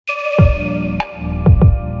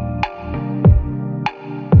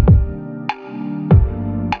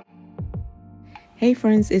Hey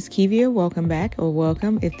friends, it's Kevia. Welcome back, or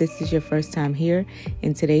welcome if this is your first time here.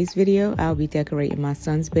 In today's video, I'll be decorating my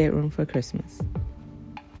son's bedroom for Christmas.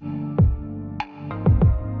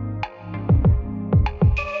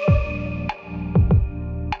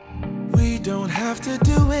 We don't have to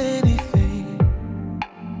do anything.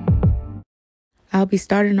 I'll be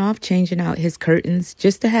starting off changing out his curtains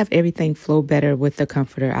just to have everything flow better with the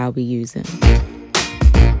comforter I'll be using.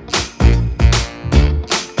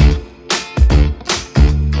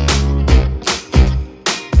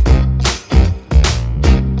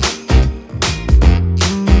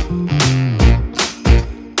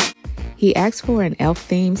 He asked for an elf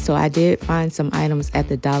theme, so I did find some items at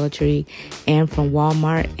the Dollar Tree and from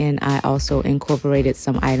Walmart, and I also incorporated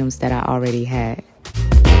some items that I already had.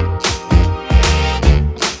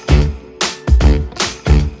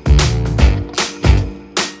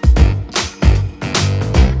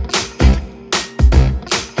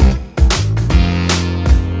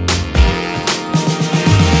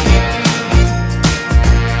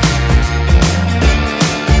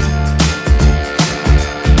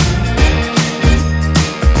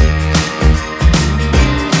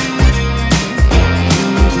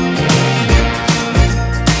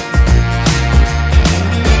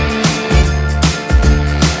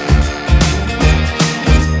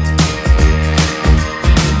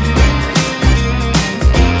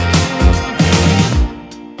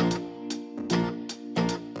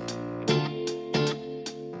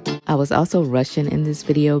 I was also rushing in this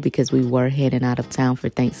video because we were heading out of town for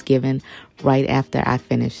Thanksgiving right after I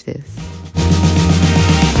finished this.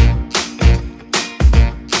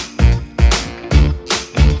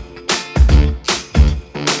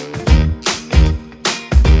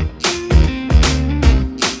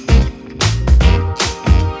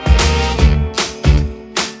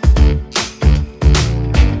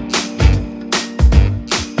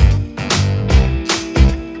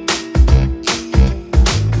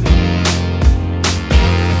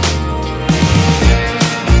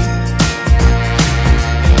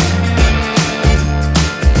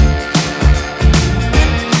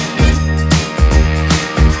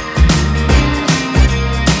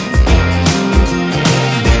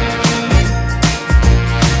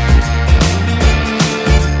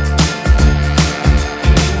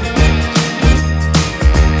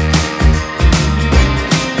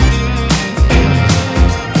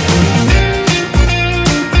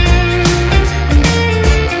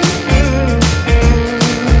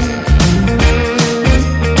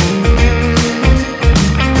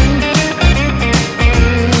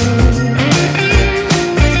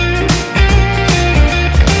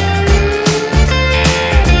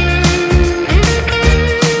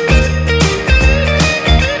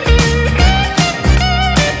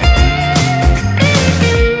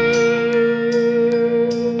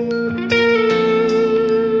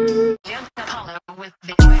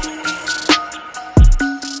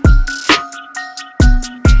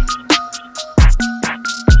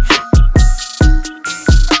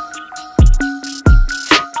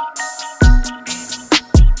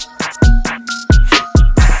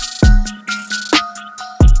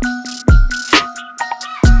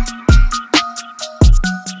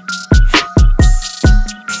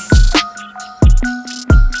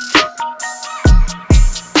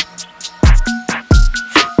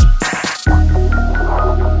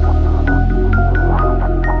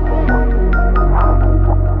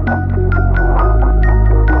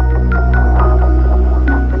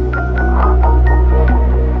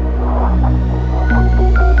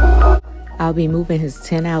 I'll be moving his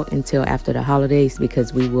tent out until after the holidays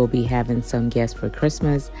because we will be having some guests for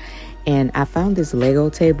Christmas. And I found this Lego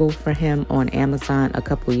table for him on Amazon a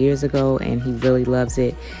couple years ago, and he really loves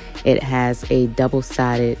it. It has a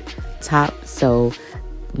double-sided top, so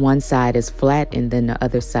one side is flat and then the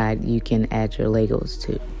other side you can add your Legos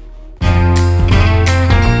to.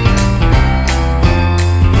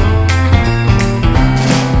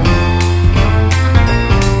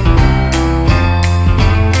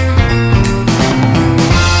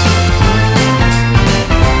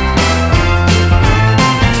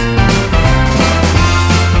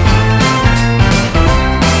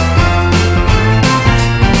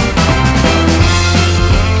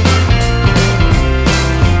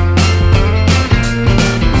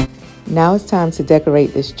 Now it's time to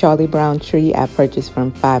decorate this Charlie Brown tree I purchased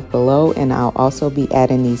from Five Below, and I'll also be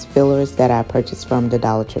adding these fillers that I purchased from the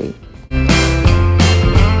Dollar Tree.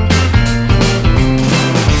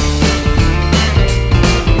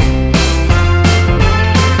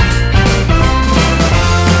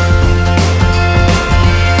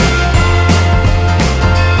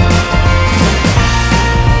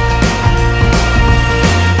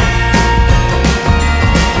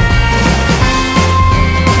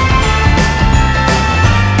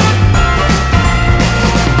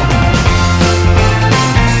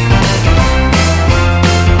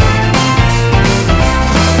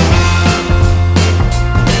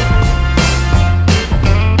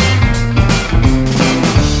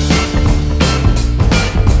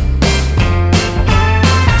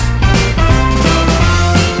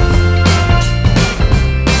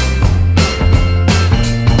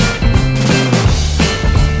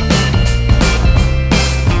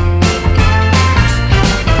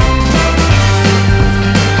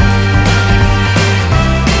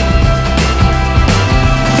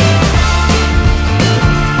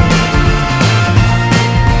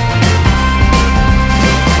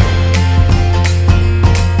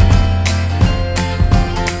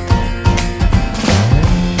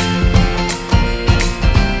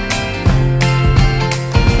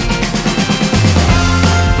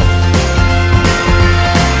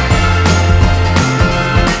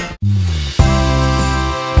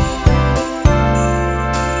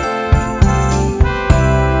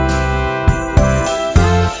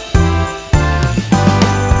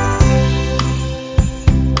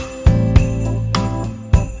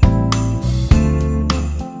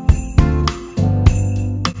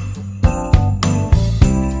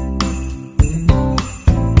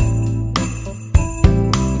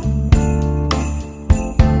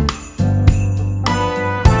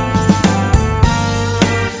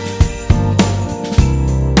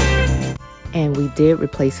 did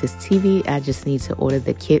replace his TV. I just need to order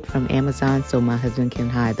the kit from Amazon so my husband can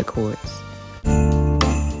hide the cords.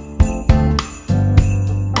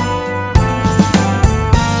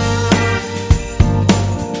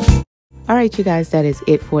 Alright you guys, that is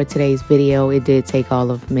it for today's video. It did take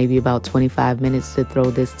all of maybe about 25 minutes to throw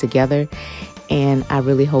this together. And I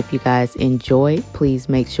really hope you guys enjoy. Please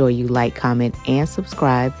make sure you like, comment, and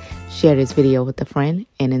subscribe. Share this video with a friend.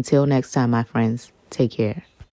 And until next time, my friends, take care.